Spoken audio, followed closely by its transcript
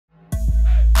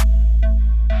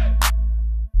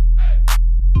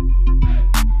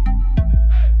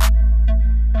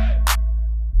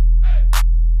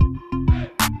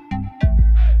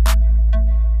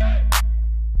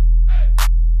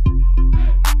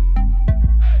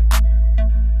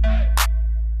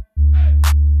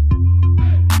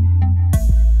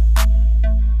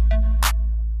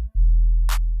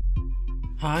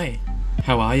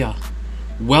ya?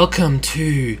 Welcome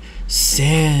to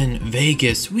San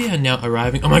Vegas. We are now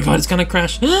arriving. Oh my god, it's gonna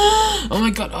crash. Oh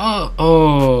my god.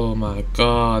 Oh my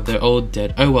god, they're all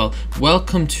dead. Oh well.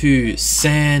 Welcome to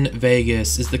San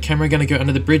Vegas. Is the camera gonna go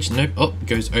under the bridge? Nope. Oh, it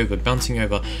goes over, bouncing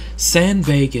over. San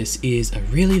Vegas is a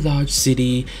really large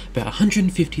city, about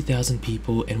 150,000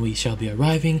 people, and we shall be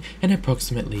arriving in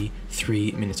approximately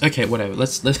 3 minutes. Okay, whatever.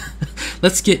 Let's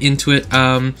get into it.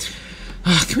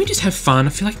 Can we just have fun?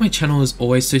 I feel like my channel is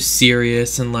always so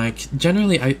serious, and like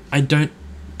generally I don't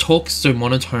talk so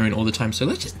monotone all the time, so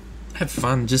let's just have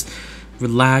fun, just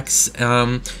relax.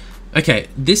 Okay,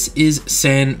 this is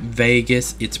San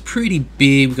Vegas. It's pretty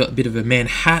big. We've got a bit of a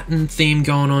Manhattan theme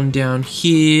going on down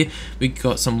here. We've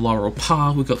got some Laurel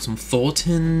Park, we've got some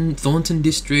Thornton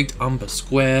District, Umber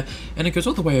Square, and it goes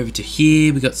all the way over to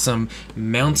here. We've got some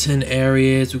mountain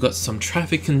areas, we've got some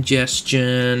traffic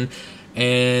congestion,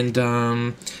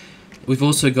 and we've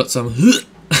also got some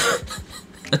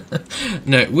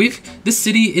no, this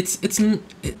city, it's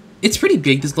pretty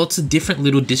big. There's lots of different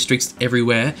little districts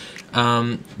everywhere.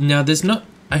 Now there's not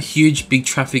a huge big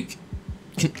traffic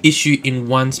issue in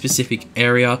one specific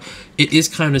area. It is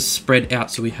kind of spread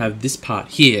out. So we have this part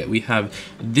here, we have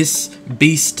this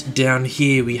beast down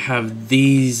here, we have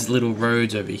these little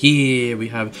roads over here, we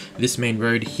have this main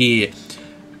road here.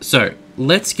 So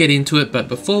let's get into it, but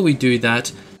before we do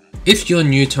that, if you're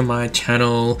new to my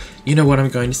channel, you know what I'm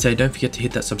going to say. Don't forget to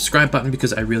hit that subscribe button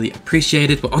because I really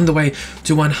appreciate it. We're on the way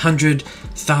to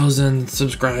 100,000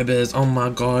 subscribers. Oh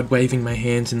my god, waving my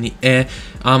hands in the air.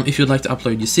 If you'd like to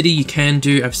upload your city, you can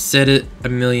do. I've said it a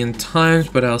million times,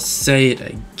 but I'll say it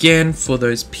again for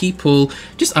those people.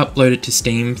 Just upload it to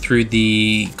Steam through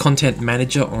the content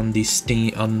manager on the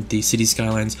City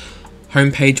Skylines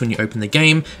homepage when you open the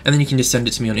game, and then you can just send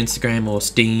it to me on Instagram or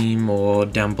Steam or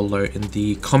down below in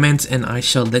the comments, and I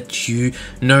shall let you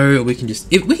know. We can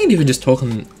even just talk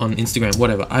on Instagram,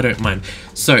 whatever, I don't mind.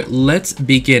 So let's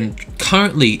begin.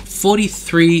 Currently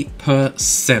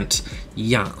 43%.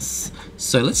 Yes.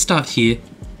 So let's start here.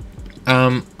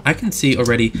 I can see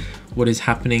already what is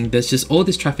happening. There's just all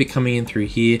this traffic coming in through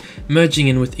here, merging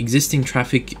in with existing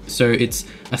traffic, so it's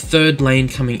a third lane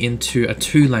coming into a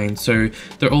 2 lane, so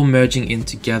they're all merging in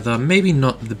together. Maybe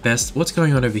not the best. What's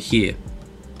going on over here?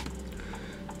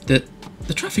 The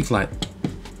traffic light.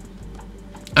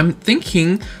 I'm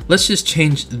thinking let's just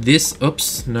change this.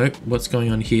 Oops, no, what's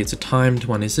going on here? It's a timed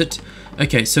one, is it?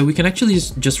 Okay, so we can actually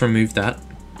just remove that.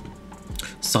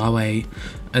 Sideways.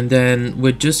 And then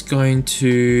we're just going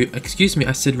to, excuse me,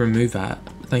 I said remove that,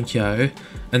 thank you.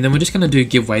 And then we're just going to do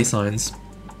give way signs.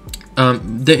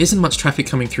 There isn't much traffic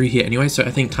coming through here anyway, so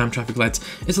I think time traffic lights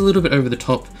is a little bit over the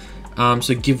top.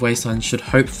 So give way signs should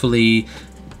hopefully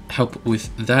help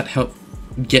with that, help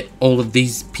get all of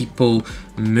these people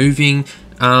moving.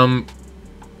 That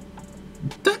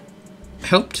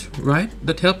helped, right?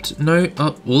 That helped? No?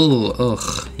 Oh,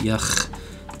 ugh, yuck.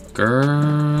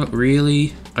 Girl,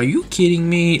 really? Are you kidding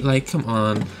me? Like, come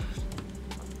on.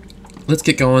 Let's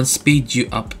get going. Speed you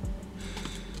up.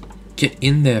 Get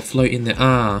in there. Float in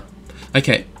there.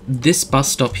 Okay. This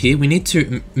bus stop here, we need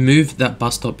to move that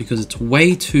bus stop because it's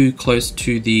way too close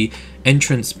to the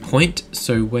entrance point.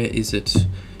 So where is it?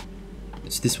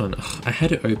 It's this one. Ugh, I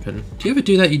had it open. Do you ever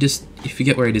do that? You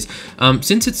forget where it is.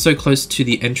 Since it's so close to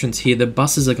the entrance here, the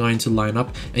buses are going to line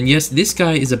up. And yes, this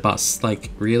guy is a bus. Like,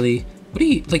 really? What are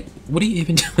you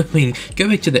even doing? Go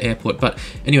back to the airport. But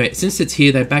anyway, since it's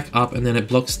here, they back up and then it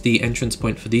blocks the entrance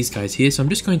point for these guys here. So I'm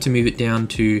just going to move it down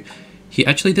to here.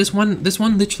 Actually, there's one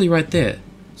literally right there.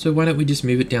 So why don't we just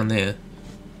move it down there?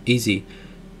 Easy.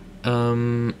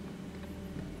 I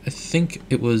think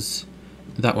it was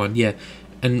that one, yeah.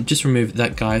 And just remove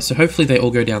that guy. So hopefully they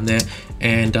all go down there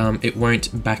and it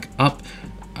won't back up.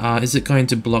 Is it going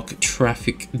to block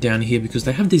traffic down here? Because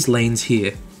they have these lanes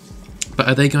here. But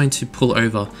are they going to pull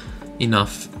over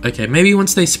enough? Okay, maybe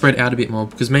once they spread out a bit more,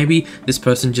 because maybe this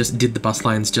person just did the bus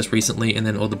lines just recently and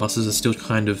then all the buses are still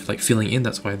kind of like filling in.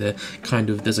 That's why they're kind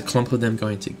of, there's a clump of them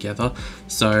going together.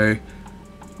 So,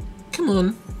 come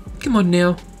on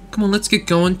now. Come on, let's get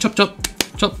going. Chop, chop,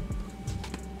 chop.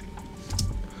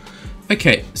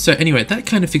 Okay, so anyway, that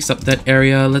kind of fixed up that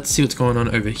area. Let's see what's going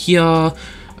on over here.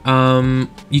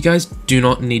 You guys do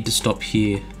not need to stop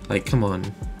here. Like, come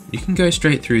on. You can go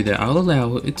straight through there. I'll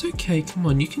allow it. It's okay. Come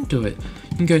on, you can do it.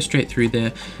 You can go straight through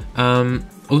there.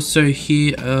 Also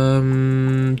here,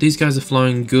 these guys are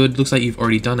flowing good. Looks like you've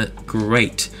already done it.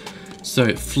 Great.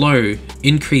 So flow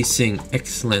increasing.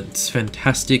 Excellent.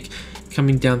 Fantastic.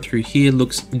 Coming down through here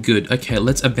looks good. Okay,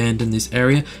 let's abandon this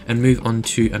area and move on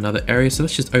to another area. So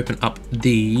let's just open up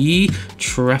the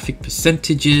traffic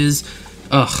percentages.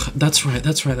 Ugh, that's right.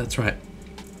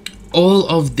 all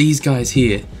of these guys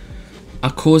here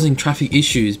are causing traffic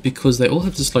issues because they all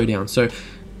have to slow down. So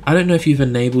I don't know if you've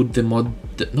enabled the mod,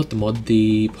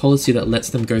 the policy that lets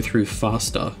them go through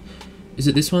faster. Is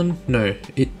it this one? No,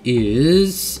 it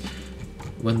is,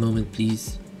 one moment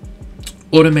please,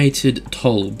 automated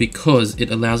toll, because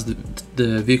it allows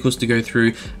the vehicles to go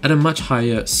through at a much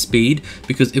higher speed.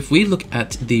 Because if we look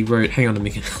at the road, hang on a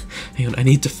minute, hang on, I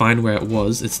need to find where it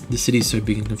was. The city is so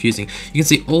big and confusing. You can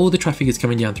see all the traffic is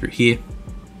coming down through here,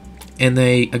 and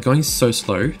they are going so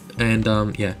slow. And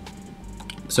yeah,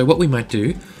 so what we might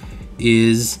do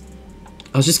is,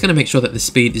 I was just going to make sure that the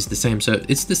speed is the same. So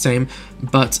it's the same,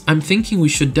 but I'm thinking we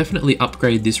should definitely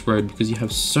upgrade this road because you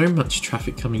have so much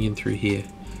traffic coming in through here.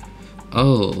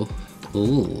 Oh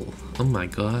my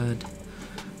god.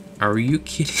 Are you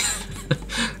kidding?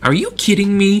 Are you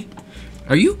kidding me?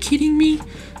 Are you kidding me?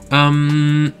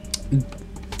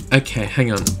 Okay,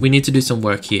 hang on. We need to do some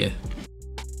work here.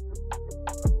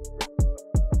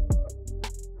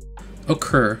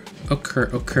 Occur.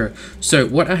 So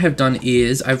what I have done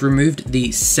is I've removed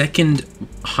the second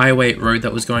highway road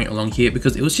that was going along here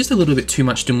because it was just a little bit too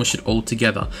much to mush it all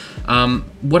together.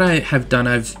 What I have done,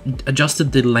 I've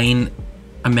adjusted the lane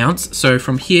amounts. So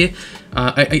from here,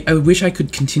 I wish I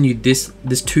could continue this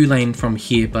 2-lane from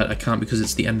here, but I can't because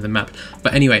it's the end of the map.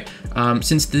 But anyway,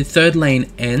 since the 3rd lane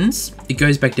ends, it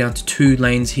goes back down to 2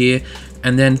 lanes here,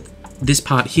 and then this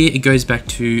part here, it goes back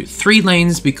to 3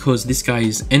 lanes because this guy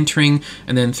is entering,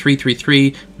 and then 3.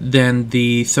 Then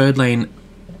the 3rd lane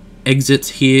exits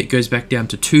here, it goes back down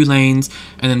to 2 lanes,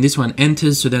 and then this one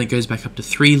enters, so then it goes back up to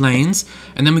 3 lanes,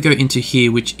 and then we go into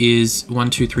here, which is 1,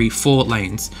 2, 3, 4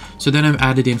 lanes. So then I've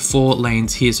added in 4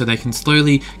 lanes here so they can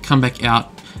slowly come back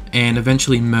out and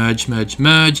eventually merge,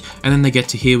 and then they get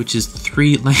to here, which is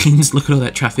 3 lanes. Look at all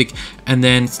that traffic, and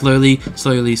then slowly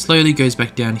goes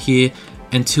back down here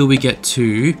until we get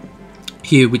to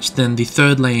here, which then the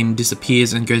 3rd lane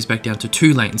disappears and goes back down to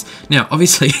 2 lanes. Now,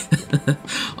 obviously,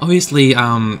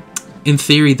 in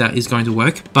theory that is going to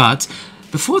work, but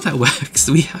before that works,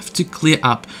 we have to clear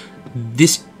up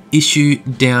this issue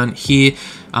down here.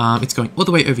 It's going all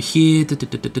the way over here,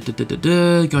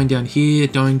 going down here,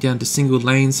 going down to single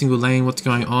lane, what's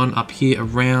going on up here,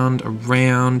 around,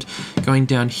 going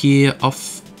down here,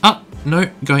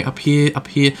 going up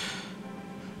here.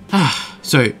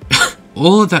 So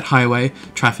all of that highway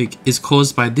traffic is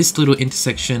caused by this little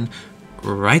intersection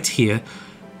right here.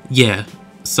 Yeah,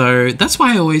 so that's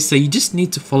why I always say you just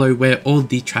need to follow where all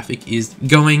the traffic is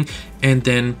going and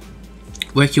then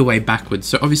work your way backwards.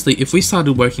 So obviously if we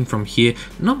started working from here,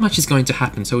 not much is going to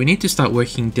happen. So we need to start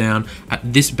working down at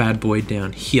this bad boy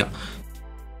down here.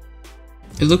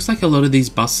 It looks like a lot of these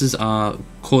buses are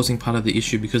causing part of the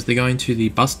issue because they're going to the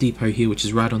bus depot here, which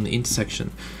is right on the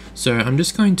intersection. So I'm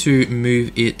just going to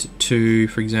move it to,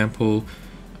 for example,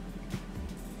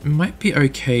 it might be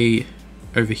okay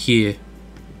over here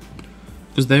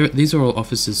because these are all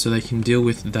offices, so they can deal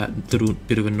with that little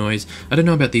bit of a noise. I don't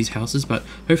know about these houses, but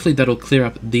hopefully that'll clear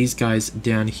up these guys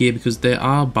down here because there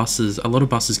are buses, a lot of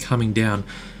buses coming down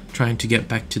trying to get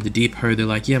back to the depot. They're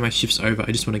like, yeah, my shift's over,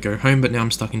 I just want to go home, but now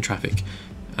I'm stuck in traffic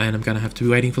and I'm gonna have to be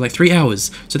waiting for like 3 hours.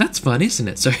 So that's fun, isn't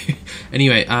it? So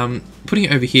anyway, putting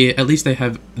it over here, at least they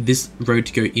have this road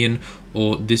to go in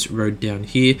or this road down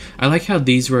here. I like how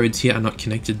these roads here are not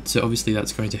connected, so obviously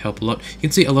that's going to help a lot. You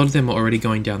can see a lot of them are already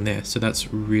going down there, so that's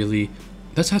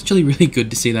actually really good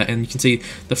to see that. And you can see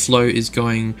the flow is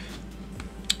going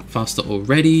faster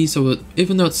already, so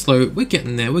even though it's slow, we're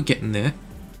getting there.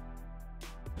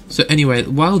 So anyway,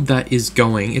 while that is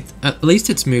going, at least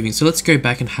it's moving. So let's go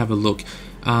back and have a look.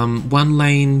 1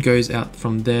 lane goes out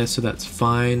from there, so that's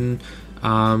fine.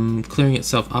 Clearing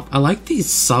itself up. I like these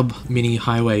sub-mini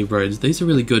highway roads. These are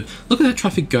really good. Look at that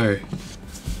traffic go.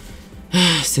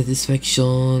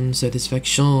 Satisfaction.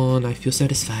 I feel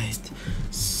satisfied.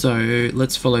 So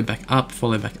let's follow back up.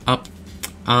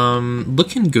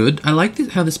 Looking good. I like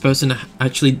how this person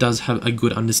actually does have a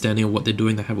good understanding of what they're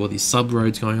doing. They have all these sub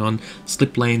roads going on,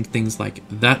 slip lane, things like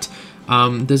that.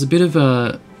 There's a bit of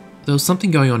there was something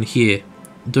going on here,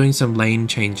 doing some lane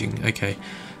changing. Okay,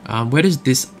 where does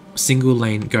this single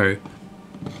lane go?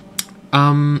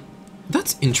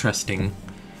 That's interesting.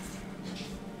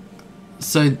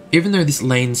 So even though this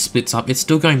lane splits up, it's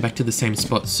still going back to the same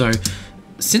spot. So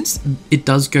since it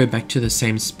does go back to the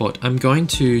same spot, I'm going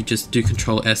to just do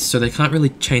Control S, so they can't really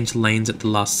change lanes at the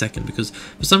last second, because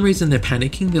for some reason they're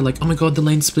panicking. They're like, oh my god, the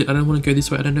lane split, I don't want to go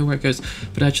this way, I don't know where it goes,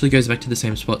 but it actually goes back to the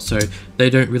same spot, so they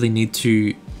don't really need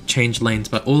to change lanes.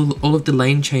 But all of the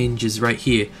lane changes right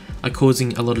here are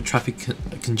causing a lot of traffic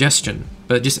congestion,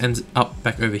 but it just ends up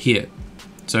back over here.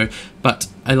 So, but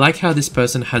I like how this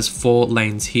person has 4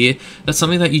 lanes here. That's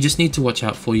something that you just need to watch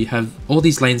out for. You have all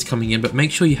these lanes coming in, but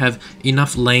make sure you have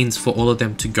enough lanes for all of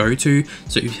them to go to.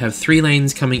 So if you have 3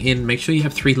 lanes coming in, make sure you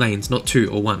have 3 lanes, not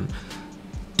 2 or 1.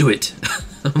 Do it.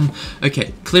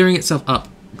 Okay, clearing itself up.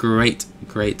 Great,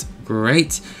 great,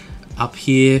 great. Up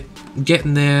here,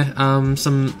 getting there.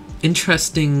 Some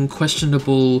interesting,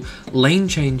 questionable lane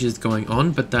changes going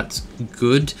on, but that's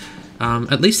good.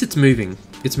 At least it's moving.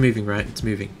 It's moving, right? It's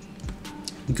moving.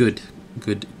 Good,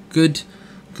 good, good,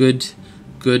 good,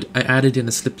 good. I added in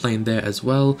a slip lane there as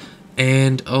well.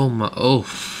 And oh my,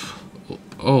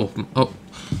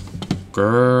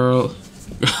 girl.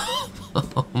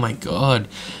 Oh my god.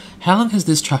 How long has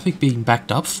this traffic been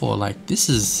backed up for? Like, this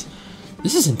is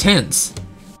intense.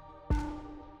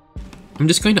 I'm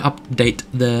just going to update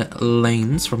the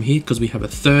lanes from here because we have a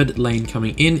 3rd lane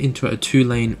coming in into a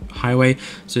 2-lane highway.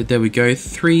 So there we go,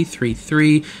 3, 3,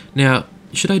 3. Now,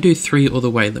 should I do 3 all the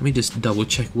way? Let me just double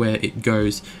check where it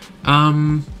goes.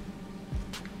 No,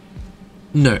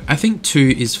 I think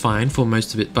 2 is fine for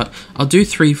most of it, but I'll do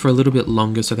 3 for a little bit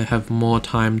longer so they have more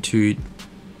time to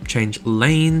change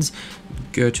lanes.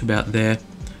 Go to about there.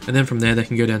 And then from there they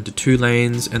can go down to 2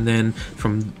 lanes, and then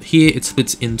from here it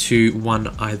splits into 1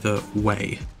 either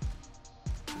way.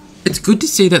 It's good to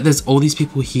see that there's all these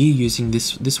people here using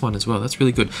this one as well. That's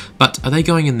really good. But are they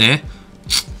going in there?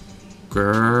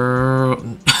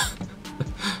 Girl.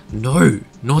 No,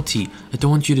 naughty. I don't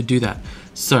want you to do that.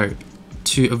 So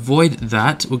to avoid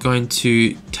that, we're going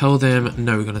to tell them,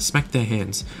 no, we're going to smack their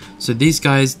hands. So these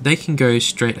guys, they can go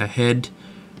straight ahead,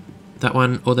 that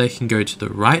one, or they can go to the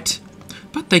right.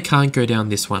 But they can't go down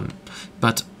this one.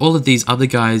 But all of these other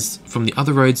guys from the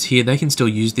other roads here, they can still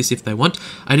use this if they want.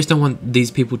 I just don't want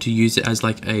these people to use it as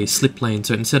like a slip lane.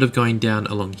 So instead of going down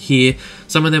along here,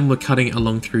 some of them were cutting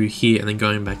along through here and then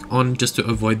going back on just to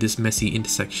avoid this messy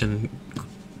intersection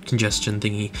congestion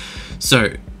thingy.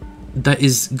 So that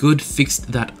is good,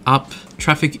 fixed that up.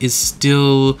 Traffic is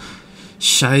still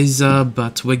shiza,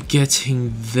 but we're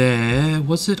getting there.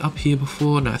 Was it up here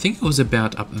before? No, I think it was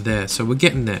about up there. So we're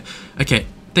getting there. Okay,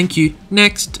 thank you.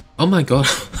 Next. Oh my god.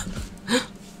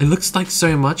 It looks like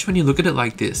so much when you look at it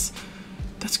like this.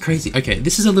 That's crazy. Okay,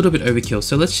 this is a little bit overkill.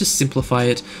 So let's just simplify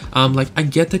it. Like, I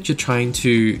get that you're trying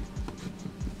to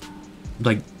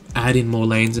like add in more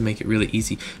lanes and make it really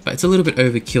easy, but it's a little bit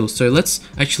overkill. So let's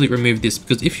actually remove this,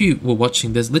 because if you were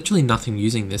watching, there's literally nothing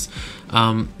using this.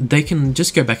 They can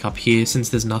just go back up here. Since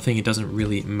there's nothing, it doesn't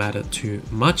really matter too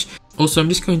much. Also, I'm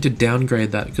just going to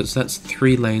downgrade that because that's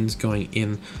 3 lanes going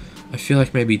in. I feel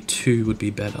like maybe 2 would be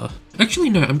better. Actually,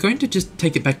 no, I'm going to just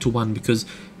take it back to 1 because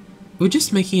we're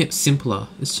just making it simpler.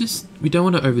 It's just, we don't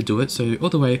want to overdo it. So all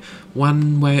the way,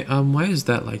 1 way, why is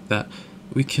that like that?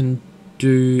 We can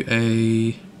do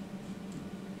a...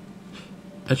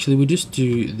 Actually, we'll just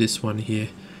do this one here.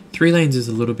 3 lanes is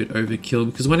a little bit overkill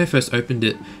because when I first opened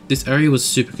it, this area was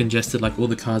super congested, like all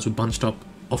the cars were bunched up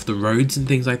off the roads and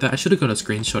things like that. I should have got a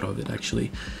screenshot of it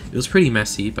actually. It was pretty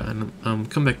messy, but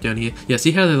come back down here. Yeah,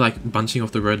 see how they're like bunching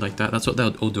off the road like that? That's what they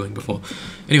were all doing before.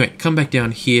 Anyway, come back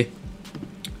down here.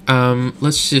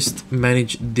 Let's just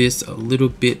manage this a little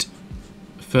bit.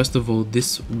 First of all,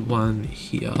 this one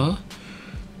here.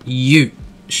 You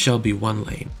shall be 1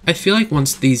 lane. I feel like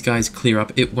once these guys clear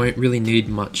up, it won't really need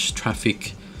much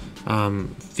traffic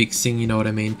fixing, you know what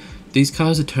I mean? These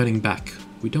cars are turning back.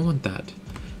 We don't want that.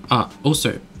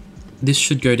 Also, this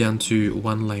should go down to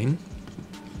 1 lane.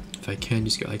 If I can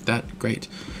just go like that, great.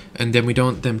 And then we don't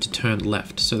want them to turn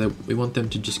left, so that we want them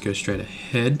to just go straight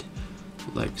ahead,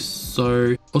 like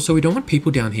so. Also, we don't want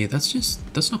people down here.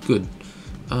 That's not good.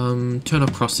 Turn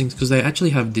off crossings, because they actually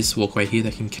have this walkway here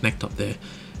that can connect up there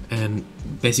and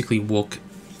basically walk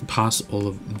past all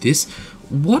of this.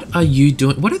 What are you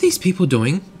doing? What are these people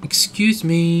doing? Excuse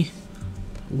me.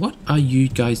 What are you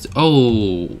guys?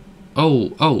 Oh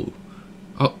my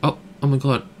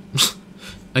god.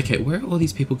 Okay, where are all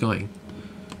these people going?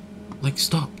 Like,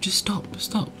 stop. Just stop.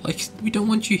 Like, we don't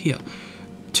want you here.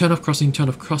 Turn off crossing, turn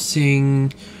off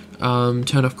crossing.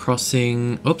 Turn off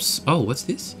crossing. Oops. Oh, what's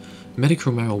this?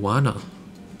 Medical marijuana.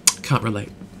 Can't relate.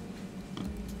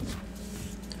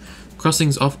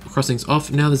 Crossings off, crossings off.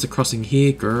 Now there's a crossing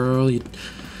here, girl.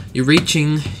 You're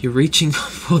reaching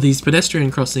for these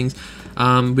pedestrian crossings.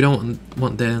 We don't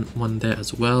want one there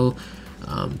as well.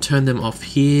 Turn them off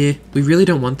here. We really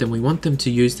don't want them. We want them to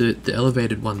use the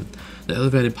elevated one, the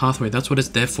elevated pathway. That's what it's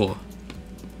there for.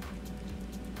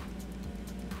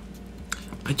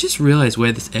 I just realized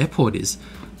where this airport is.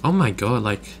 Oh my god,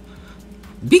 like,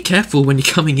 be careful when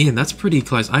you're coming in. That's pretty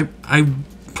close. I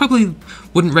probably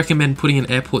wouldn't recommend putting an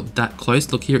airport that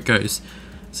close. Look, here it goes.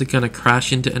 Is it gonna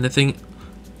crash into anything?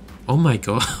 Oh my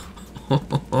god.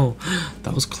 Oh,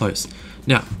 that was close.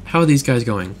 Now, how are these guys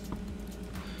going?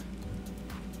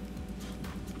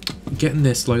 Getting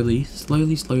there slowly.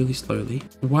 Slowly, slowly, slowly.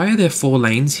 Why are there 4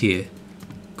 lanes here?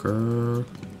 Grr.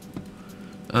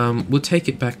 We'll take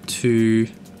it back to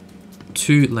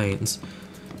 2 lanes.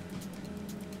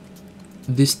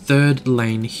 This 3rd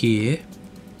lane here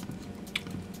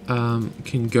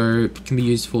can be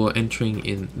used for entering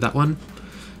in that one.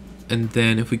 And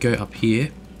then if we go up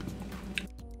here,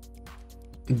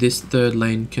 this 3rd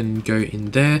lane can go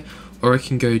in there, or it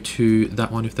can go to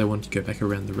that one if they want to go back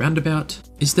around the roundabout.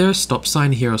 Is there a stop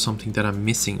sign here or something that I'm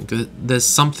missing? There's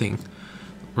something,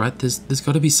 right? There's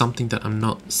got to be something that I'm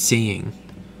not seeing.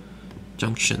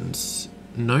 Junctions.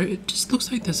 No, it just looks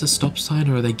like there's a stop sign,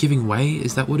 or are they giving way?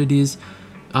 Is that what it is?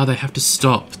 Oh, they have to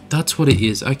stop. That's what it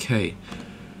is. Okay.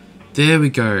 There we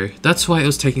go. That's why it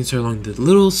was taking so long. The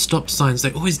little stop signs,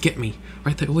 they always get me,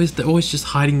 right? They're always just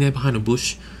hiding there behind a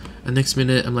bush. And next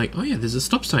minute, I'm like, oh yeah, there's a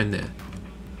stop sign there.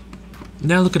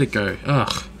 Now look at it go.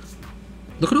 Ugh.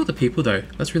 Look at all the people though.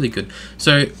 That's really good.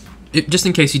 So, just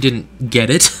in case you didn't get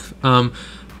it,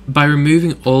 by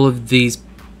removing all of these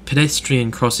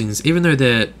pedestrian crossings, even though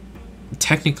they're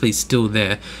technically still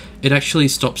there, it actually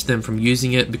stops them from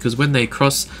using it, because when they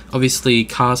cross, obviously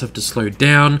cars have to slow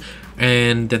down,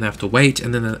 and then they have to wait,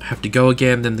 and then they have to go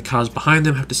again, then the cars behind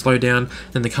them have to slow down,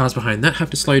 then the cars behind that have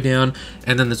to slow down,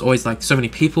 and then there's always like so many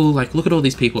people. Like, look at all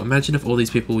these people. Imagine if all these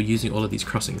people were using all of these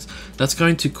crossings. That's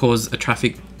going to cause a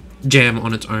traffic jam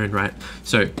on its own, right?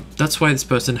 So that's why this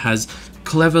person has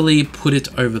cleverly put it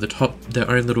over the top, their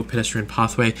own little pedestrian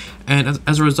pathway, and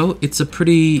as a result, it's a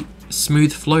pretty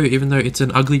smooth flow, even though it's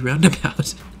an ugly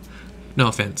roundabout. No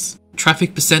offense.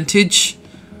 Traffic percentage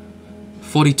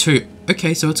 42.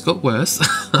 Okay, so it's got worse.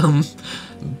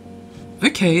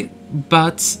 Okay,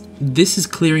 but this is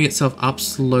clearing itself up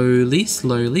slowly.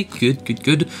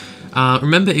 Good.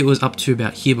 Remember, it was up to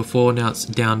about here before. Now it's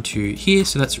down to here,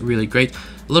 so that's really great.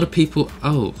 A lot of people.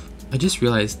 Oh, I just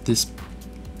realized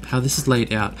how this is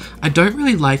laid out. I don't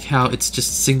really like how it's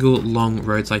just single long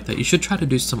roads like that. You should try to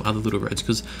do some other little roads,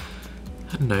 because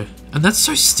I don't know. And that's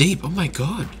so steep. Oh my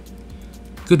god.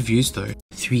 Good views though.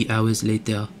 3 hours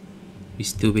later, we're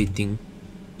still waiting.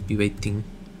 Waiting.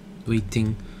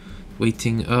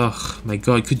 Oh my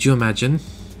god, could you imagine?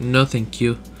 No thank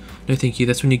you. No thank you.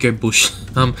 That's when you go bush.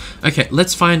 Okay,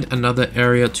 let's find another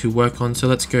area to work on. So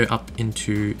let's go up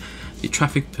into the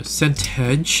traffic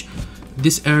percentage.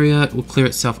 This area will clear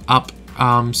itself up.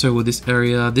 So will this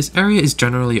area. This area is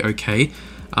generally okay.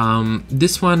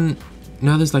 This one,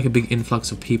 now there's like a big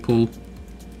influx of people.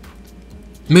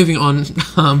 Moving on.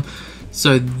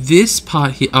 So this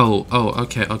part here. Oh,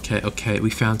 okay. We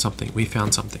found something.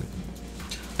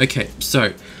 Okay,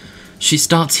 so she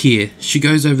starts here. She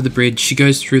goes over the bridge. She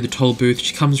goes through the toll booth.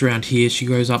 She comes around here. She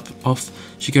goes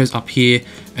She goes up here,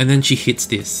 and then she hits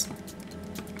this.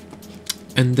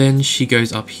 And then she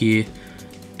goes up here,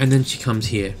 and then she comes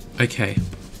here. Okay.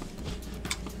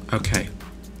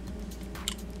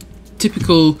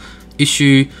 Typical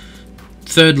issue.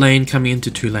 3rd lane coming into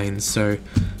 2 lanes. So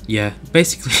yeah,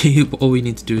 basically all we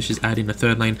need to do is just add in a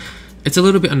 3rd lane. It's a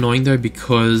little bit annoying though,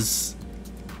 because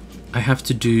I have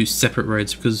to do separate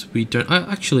roads, because we don't.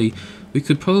 Actually, we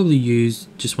could probably use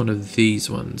just one of these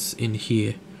ones in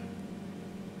here.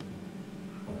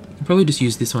 We can probably just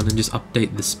use this one and just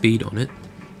update the speed on it,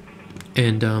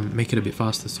 and make it a bit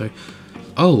faster. So,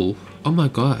 oh my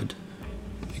god,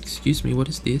 excuse me, what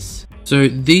is this? So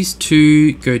these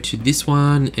 2 go to this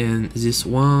one, and this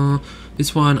one.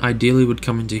 This one ideally would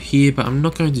come into here, but I'm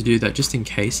not going to do that just in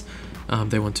case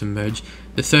they want to merge.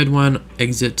 The 3rd one,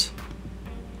 exit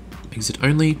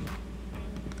only.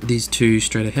 These 2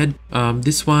 straight ahead.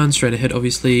 This one straight ahead,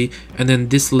 obviously, and then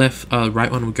this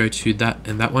right one will go to that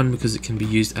and that one, because it can be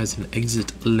used as an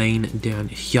exit lane down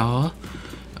here.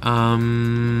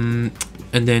 And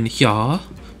then here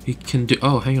we can do.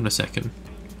 Oh, hang on a second.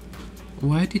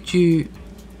 Why did you?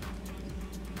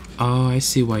 Oh, I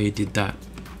see why you did that.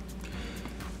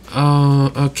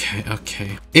 Oh,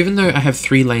 okay. Even though I have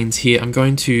 3 lanes here, I'm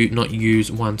going to not use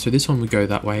one. So this one will go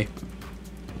that way.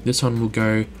 This one will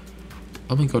go.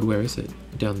 Oh my god, where is it?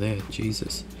 Down there.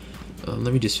 Jesus.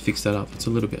 Let me just fix that up. It's a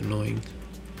little bit annoying.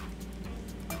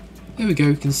 There we go.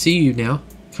 We can see you now.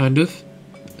 Kind of.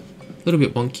 A little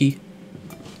bit wonky.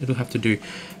 It'll have to do.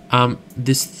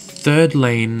 This 3rd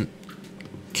lane.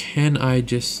 Can I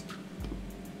just...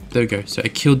 There we go. So I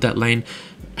killed that lane.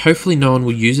 Hopefully no one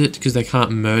will use it, because they can't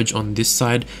merge on this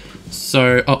side.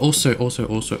 So also,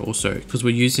 because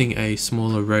we're using a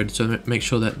smaller road, so make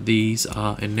sure that these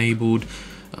are enabled.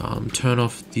 Turn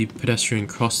off the pedestrian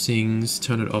crossings.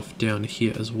 Turn it off down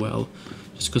here as well,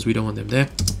 just because we don't want them there.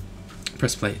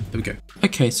 Press play. There we go.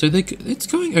 Okay, so it's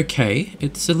going okay.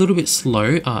 It's a little bit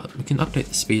slow. We can update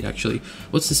the speed actually.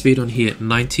 What's the speed on here?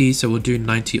 90. So we'll do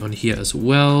 90 on here as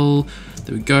well.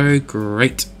 There we go.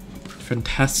 Great.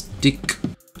 Fantastic.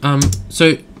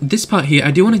 So this part here, I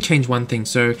do want to change one thing.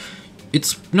 So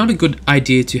it's not a good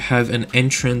idea to have an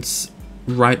entrance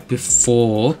right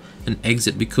before an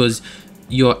exit because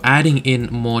you're adding in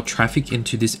more traffic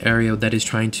into this area that is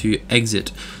trying to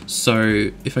exit. So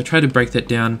if I try to break that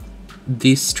down,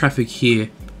 this traffic here,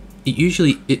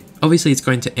 obviously it's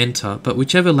going to enter, but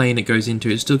whichever lane it goes into,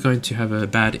 it's still going to have a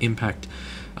bad impact.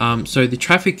 So the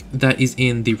traffic that is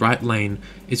in the right lane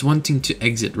is wanting to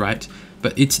exit, right?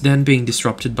 But it's then being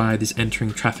disrupted by this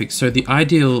entering traffic. So the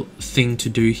ideal thing to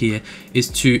do here is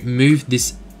to move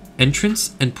this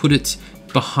entrance and put it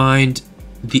behind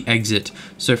the exit.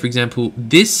 So for example,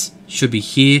 this should be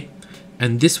here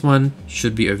and this one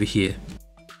should be over here.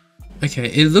 Okay,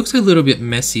 it looks a little bit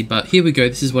messy, but here we go.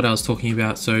 This is what I was talking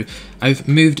about. So I've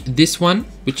moved this one,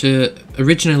 which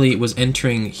originally was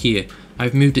entering here.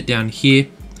 I've moved it down here,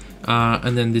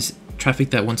 and then this traffic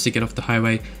that wants to get off the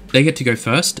highway, they get to go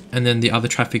first, and then the other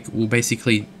traffic will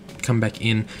basically come back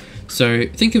in. So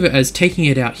think of it as taking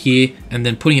it out here and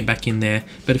then putting it back in there.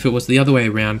 But if it was the other way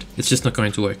around, it's just not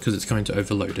going to work because it's going to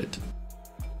overload it.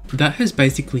 That has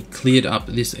basically cleared up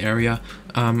this area.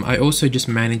 I also just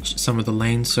managed some of the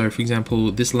lanes. So for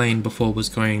example, this lane before was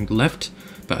going left,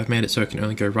 but I've made it so it can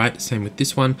only go right. Same with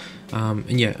this one.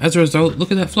 And yeah, as a result,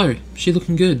 look at that flow. She's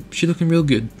looking good. She's looking real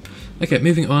good. Okay,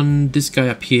 moving on, this guy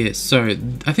up here. So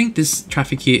I think this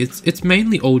traffic here, it's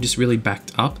mainly all just really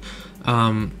backed up.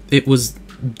 It was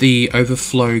the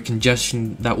overflow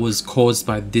congestion that was caused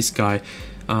by this guy.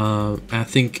 I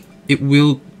think it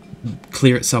will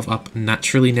clear itself up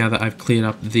naturally now that I've cleared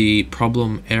up the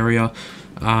problem area.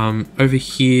 Over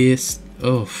here,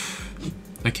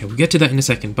 okay, we'll get to that in a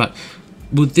second, but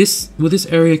will this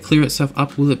area clear itself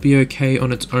up? Will it be okay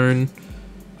on its own?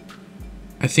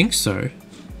 I think so.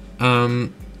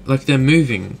 Like they're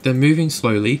moving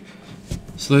slowly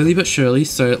but surely.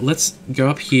 So let's go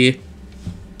up here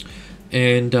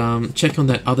and check on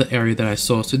that other area that I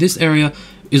saw. So this area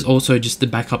is also just the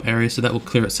backup area, so that will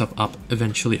clear itself up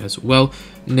eventually as well.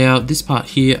 Now this part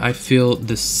here, I feel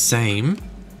the same,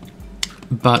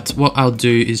 but what I'll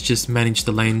do is just manage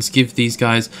the lanes, give these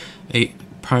guys a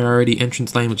priority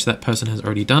entrance lane, which that person has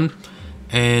already done,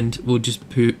 and we'll just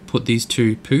put these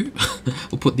two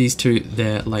we'll put these two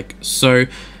there like so.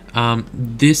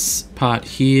 This part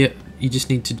here, you just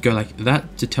need to go like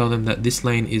that to tell them that this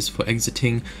lane is for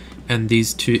exiting, and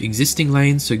these two existing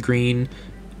lanes, so green,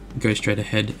 go straight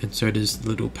ahead, and so does the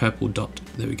little purple dot.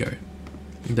 There we go.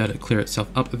 That'll clear itself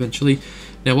up eventually.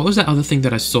 Now what was that other thing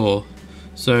that I saw?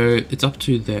 So it's up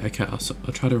to there. Okay, I'll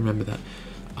try to remember that.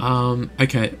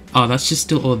 Okay, oh, that's just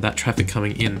still all of that traffic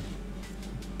coming in,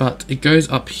 but it goes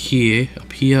up here,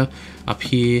 up here.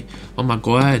 Oh my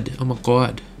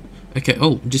god. Okay,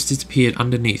 oh, just disappeared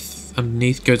underneath.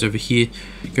 Goes over here,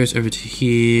 goes over to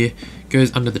here,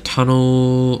 goes under the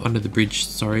tunnel, under the bridge,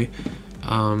 sorry.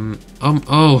 Oh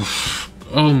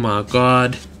my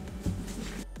god.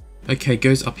 Okay,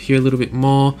 goes up here a little bit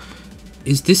more.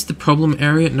 Is this the problem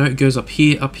area? No, it goes up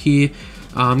here,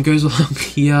 goes along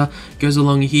here, goes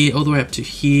along here, all the way up to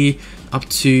here, up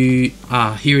to,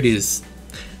 here it is.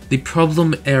 The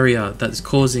problem area that's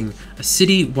causing a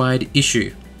city-wide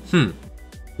issue.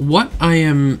 What I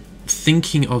am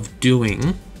thinking of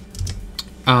doing,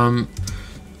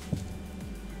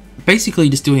 basically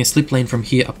just doing a slip lane from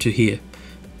here up to here.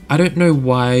 I don't know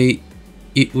why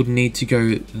it would need to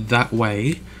go that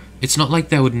way. It's not like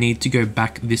they would need to go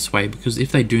back this way, because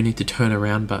if they do need to turn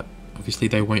around, but obviously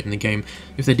they won't in the game,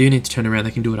 if they do need to turn around,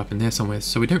 they can do it up in there somewhere.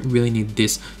 So we don't really need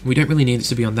this. We don't really need it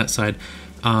to be on that side.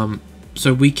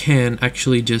 So we can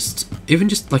actually just, even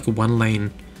just like a one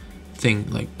lane thing,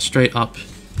 like straight up,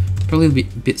 probably a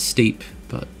bit steep,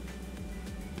 but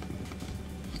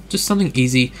just something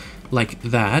easy like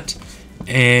that.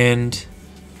 And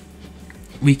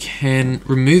we can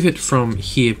remove it from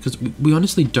here because we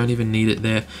honestly don't even need it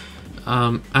there.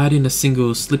 Add in a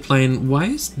single slip lane. Why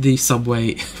is the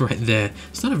subway right there?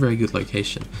 It's not a very good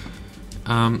location.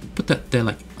 Put that there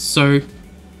like so.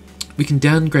 We can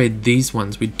downgrade these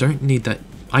ones. We don't need that.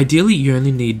 Ideally, you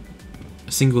only need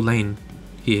a single lane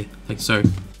here, like so.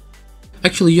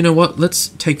 Actually, you know what? Let's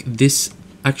take this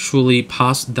actually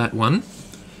past that one.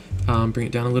 Bring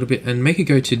it down a little bit and make it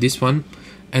go to this one.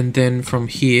 And then from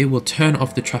here, we'll turn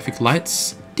off the traffic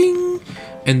lights. Ding!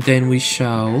 And then we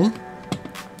shall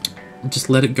just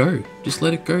let it go. Just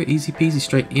let it go. Easy peasy,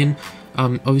 straight in.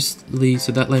 Obviously,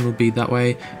 so that lane will be that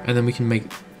way. And then we can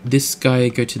make this guy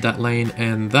go to that lane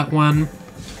and that one.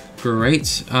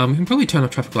 Great. We can probably turn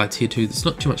off traffic lights here too. There's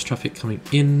not too much traffic coming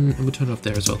in, and we'll turn it off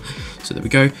there as well. So there we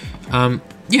go.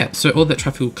 Yeah, so all that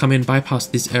traffic will come in, bypass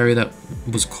this area that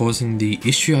was causing the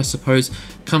issue, I suppose,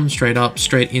 come straight up,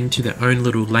 straight into their own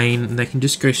little lane, and they can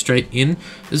just go straight in.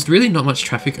 There's really not much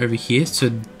traffic over here,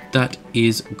 so that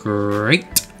is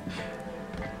great.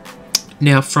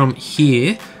 Now from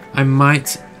here, I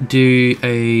might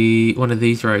do one of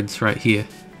these roads right here.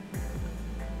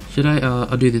 Should I?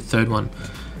 I'll do the third one.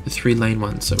 The 3-lane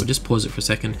one, so we'll just pause it for a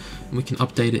second and we can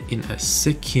update it in a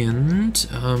second.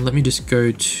 Let me just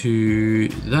go to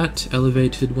that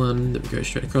elevated one that we go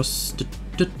straight across.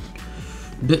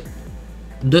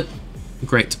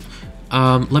 Great.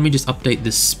 Let me just update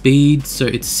the speed, so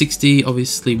it's 60.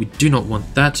 Obviously we do not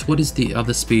want that. What is the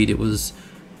other speed? It was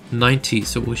 90,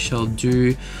 so we shall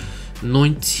do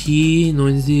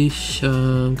 90,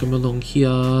 come along here,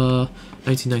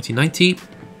 90, 90, 90.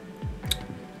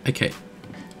 Okay.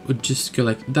 We'll just go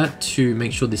like that to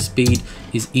make sure the speed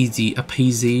is easy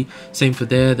peasy. Same for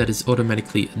there, that is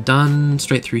automatically done.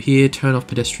 Straight through here, turn off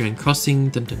pedestrian crossing,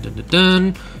 dun dun dun dun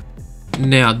dun.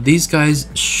 Now these guys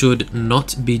should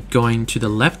not be going to the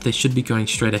left, they should be going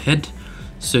straight ahead.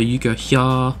 So you go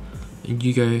here, and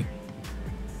you go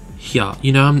here.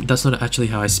 You know, that's not actually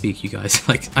how I speak, you guys.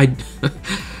 Like,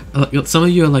 some of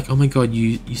you are like, oh my god,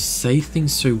 you say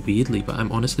things so weirdly, but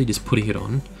I'm honestly just putting it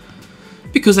on.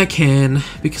 Because I can,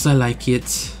 because I like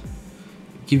it.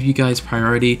 Give you guys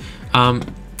priority.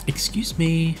 Excuse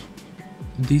me.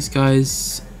 These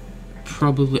guys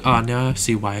probably... Oh, now I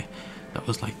see why that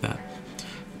was like that.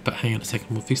 But hang on a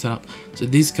second, we'll fix that up. So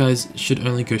these guys should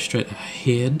only go straight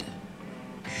ahead.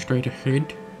 Straight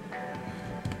ahead.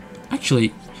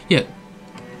 Actually, yeah.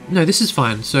 No, this is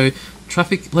fine. So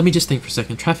traffic, let me just think for a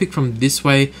second. Traffic from this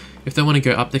way, if they want to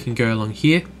go up, they can go along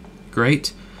here.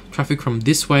 Great. Traffic from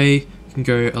this way can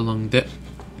go along there.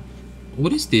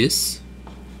 What is this?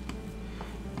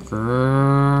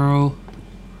 Girl.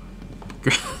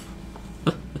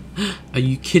 Are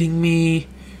you kidding me?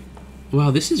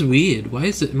 Wow, this is weird. Why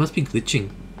is it? It must be glitching.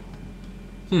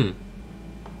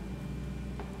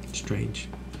 Strange.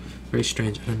 Very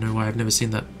strange. I don't know why. I've never seen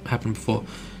that happen before.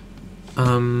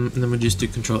 And then we'll just do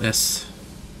Control S.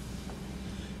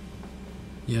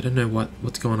 Yeah, I don't know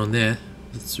what's going on there.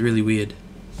 It's really weird.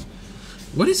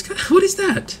 What is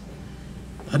that?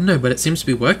 I don't know, but it seems to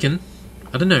be working.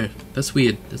 I don't know. That's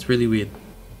weird. That's really weird.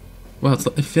 Wow,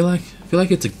 I feel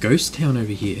like it's a ghost town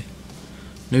over here.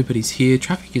 Nobody's here.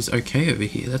 Traffic is okay over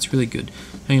here. That's really good.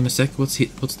 Hang on a sec. What's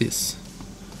this?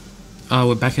 Oh,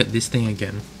 we're back at this thing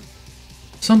again.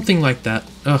 Something like that.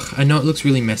 Ugh, I know it looks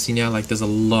really messy now. Like there's a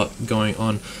lot going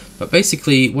on. But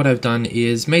basically, what I've done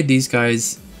is made these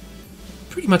guys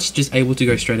pretty much just able to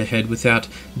go straight ahead without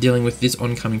dealing with this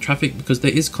oncoming traffic, because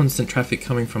there is constant traffic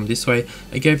coming from this way.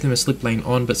 I gave them a slip lane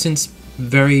on, but since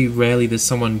very rarely there's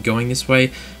someone going this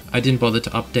way, I didn't bother to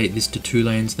update this to 2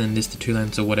 lanes, then this to 2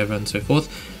 lanes or whatever and so forth.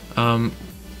 I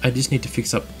just need to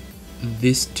fix up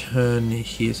this turn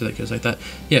here so that goes like that.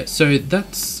 Yeah, so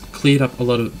that's cleared up a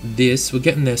lot of this. We're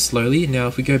getting there slowly. Now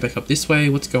if we go back up this way,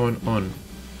 what's going on?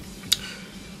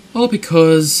 Well,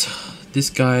 because this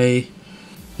guy...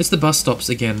 It's the bus stops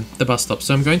again, the bus stop.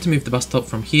 So I'm going to move the bus stop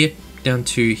from here down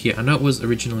to here. I know it was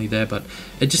originally there, but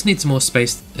it just needs more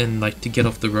space and like to get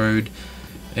off the road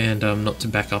and not to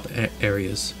back up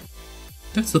areas.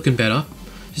 That's looking better.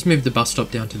 Just move the bus stop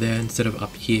down to there instead of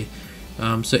up here.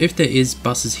 So if there is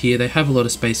buses here, they have a lot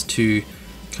of space to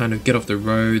kind of get off the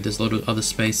road. There's a lot of other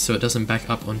space so it doesn't back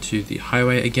up onto the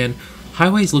highway again.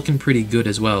 Highway's looking pretty good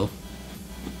as well.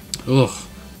 Ugh,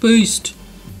 boost!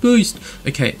 Boost!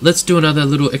 Okay, let's do another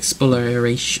little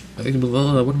exploration. What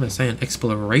am I saying?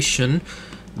 Exploration.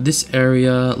 This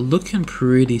area looking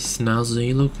pretty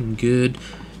snazzy, looking good.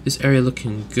 This area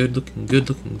looking good, looking good,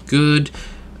 looking good.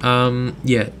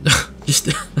 Yeah, just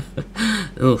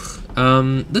ugh.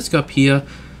 Let's go up here.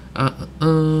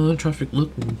 Traffic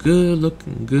looking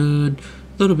good.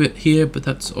 A little bit here, but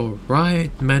that's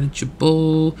alright.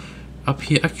 Manageable. Up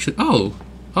here, actually. Oh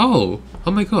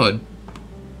my god.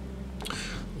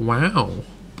 Wow.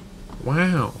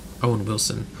 Owen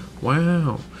Wilson.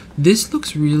 Wow. This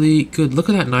looks really good. Look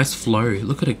at that nice flow.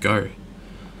 Look at it go.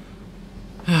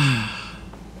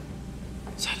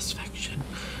 Satisfaction.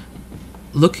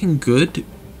 Looking good.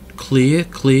 Clear.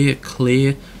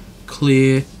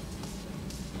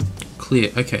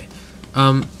 Okay.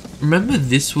 Remember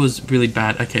this was really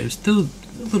bad. Okay, it was still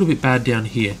a little bit bad down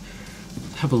here.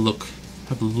 Have a look.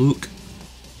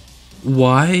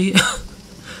 Why?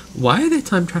 Why are there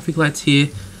time traffic lights here?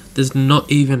 There's not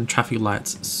even traffic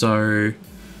lights, so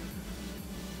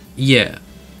yeah.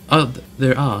 Oh,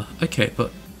 there are. Okay,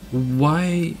 but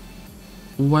why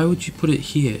would you put it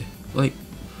here? Like,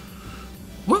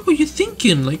 what were you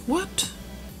thinking? Like, what?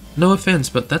 No offense,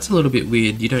 but that's a little bit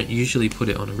weird. You don't usually put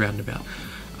it on a roundabout.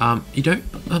 You don't,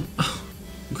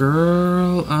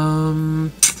 girl,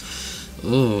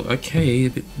 oh, okay, a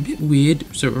bit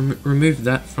weird. So remove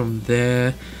that from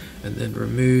there, and then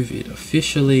remove it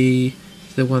officially.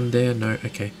 Is there one there? No,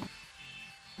 okay.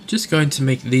 Just going to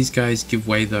make these guys give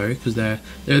way though, because they're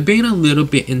being a little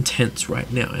bit intense right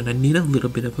now, and I need a little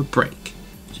bit of a break,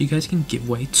 so you guys can give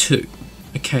way too.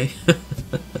 Okay.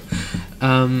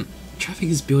 Traffic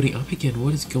is building up again.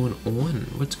 What is going on?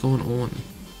 What's going on?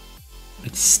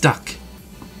 It's stuck.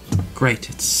 Great,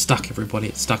 it's stuck, everybody.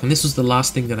 It's stuck, and this was the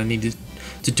last thing that I needed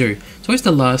to do. It's always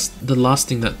the last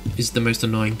thing that is the most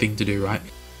annoying thing to do, right?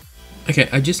 Okay,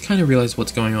 I just kind of realized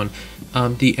what's going on.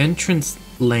 The entrance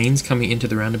lanes coming into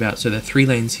the roundabout, so there are 3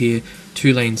 lanes here,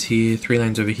 2 lanes here, 3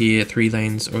 lanes over here, 3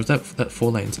 lanes, or is that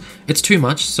 4 lanes? It's too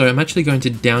much, so I'm actually going to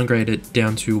downgrade it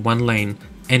down to 1 lane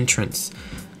entrance.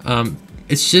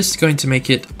 It's just going to make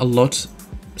it a lot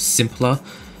simpler.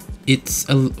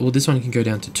 Well, this one can go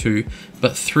down to 2,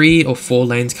 but 3 or 4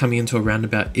 lanes coming into a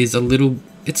roundabout is a little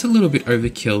bit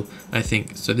overkill, I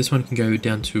think. So this one can go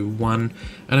down to 1,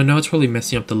 and I know it's probably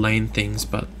messing up the lane things,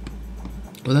 but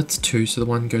well, that's 2, so the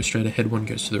one goes straight ahead, one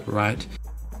goes to the right.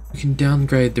 We can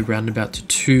downgrade the roundabout to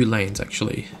 2 lanes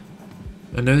actually.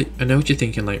 I know what you're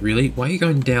thinking, like, really? Why are you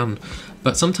going down?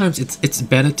 But sometimes it's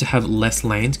better to have less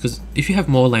lanes, because if you have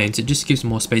more lanes, it just gives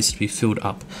more space to be filled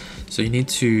up. So you need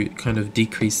to kind of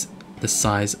decrease the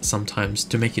size sometimes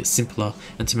to make it simpler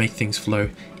and to make things flow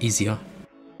easier.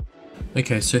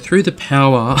 Okay, so through the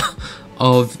power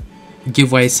of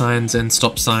give way signs and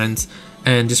stop signs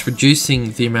and just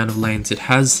reducing the amount of lanes, it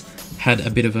has had a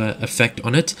bit of an effect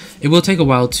on it. It will take a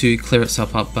while to clear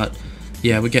itself up, but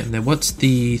yeah, we're getting there. What's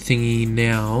the thingy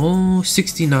now?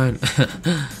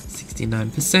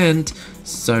 69%.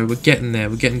 So we're getting there.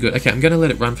 We're getting good. Okay, I'm going to let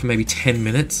it run for maybe 10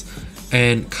 minutes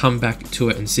and come back to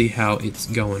it and see how it's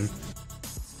going.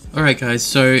 Alright guys,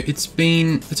 so it's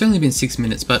only been 6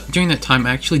 minutes, but during that time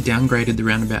I actually downgraded the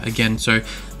roundabout again, so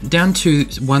down to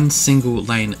 1 single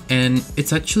lane, and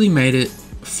it's actually made it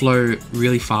flow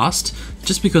really fast,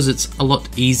 just because it's a lot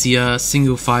easier,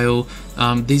 single file.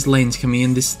 These lanes coming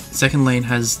in, this second lane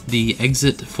has the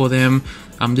exit for them.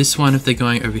 This one, if they're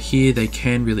going over here, they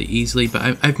can really easily,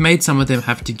 but I've made some of them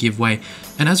have to give way,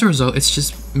 and as a result it's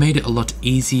just made it a lot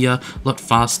easier, a lot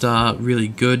faster, really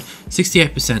good.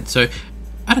 68%, so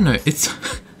I don't know, it's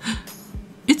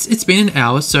been an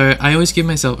hour, so I always give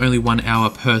myself only 1 hour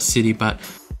per city, but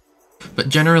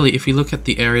generally if you look at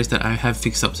the areas that I have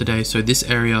fixed up today, so this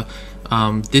area,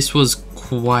 this was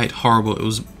quite horrible. It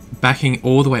was backing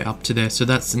all the way up to there, so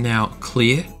that's now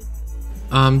clear.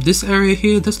 This area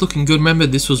here, that's looking good. Remember,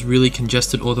 this was really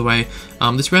congested all the way.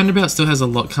 This roundabout still has a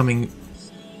lot coming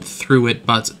through it,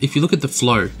 but if you look at the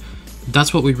flow,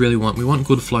 that's what we really want. We want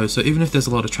good flow, so even if there's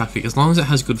a lot of traffic, as long as it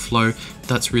has good flow,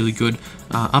 that's really good.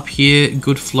 Up here,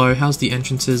 good flow. How's the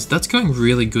entrances? That's going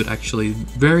really good actually.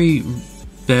 Very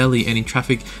barely any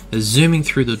traffic. They're zooming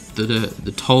through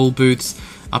the toll booths.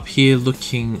 Up here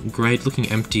looking great, looking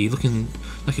empty, looking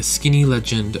like a skinny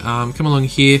legend. Come along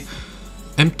here.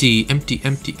 Empty, empty,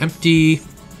 empty, empty.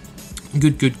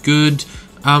 Good, good, good.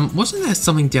 Wasn't there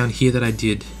something down here that I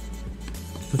did?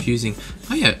 Confusing.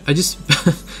 Oh yeah, I just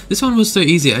this one was so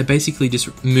easy. I basically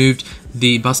just moved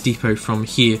the bus depot from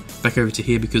here back over to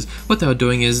here, because what they were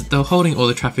doing is they were holding all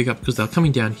the traffic up because they were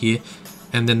coming down here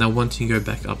and then they're wanting to go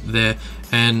back up there,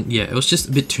 and yeah, it was just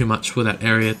a bit too much for that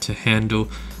area to handle.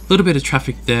 A little bit of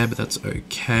traffic there, but that's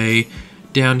okay.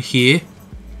 Down here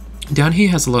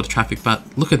has a lot of traffic, but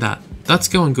look at that. That's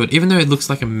going good, even though it looks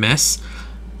like a mess,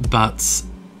 but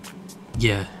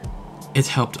yeah, it's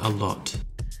helped a lot.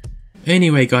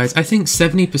 Anyway guys, I think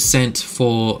 70%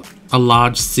 for a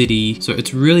large city, so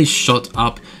it's really shot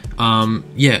up.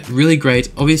 Yeah, really great.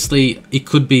 Obviously it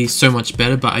could be so much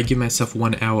better, but I give myself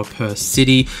 1 hour per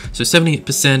city, so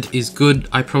 70% is good.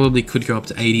 I probably could go up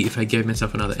to 80 if I gave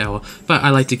myself another hour, but I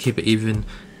like to keep it even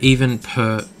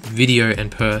per video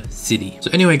and per city.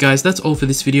 So anyway guys, that's all for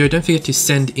this video. Don't forget to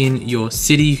send in your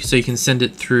city, so you can send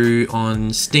it through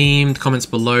on Steam, comments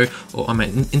below, or on my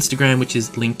Instagram, which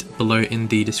is linked below in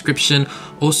the description.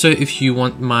 Also, if you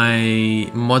want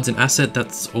my mods and asset,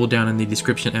 that's all down in the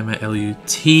description,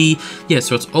 MALUT. Yeah,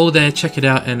 so it's all there. Check it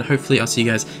out, and hopefully I'll see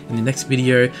you guys in the next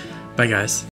video. Bye guys.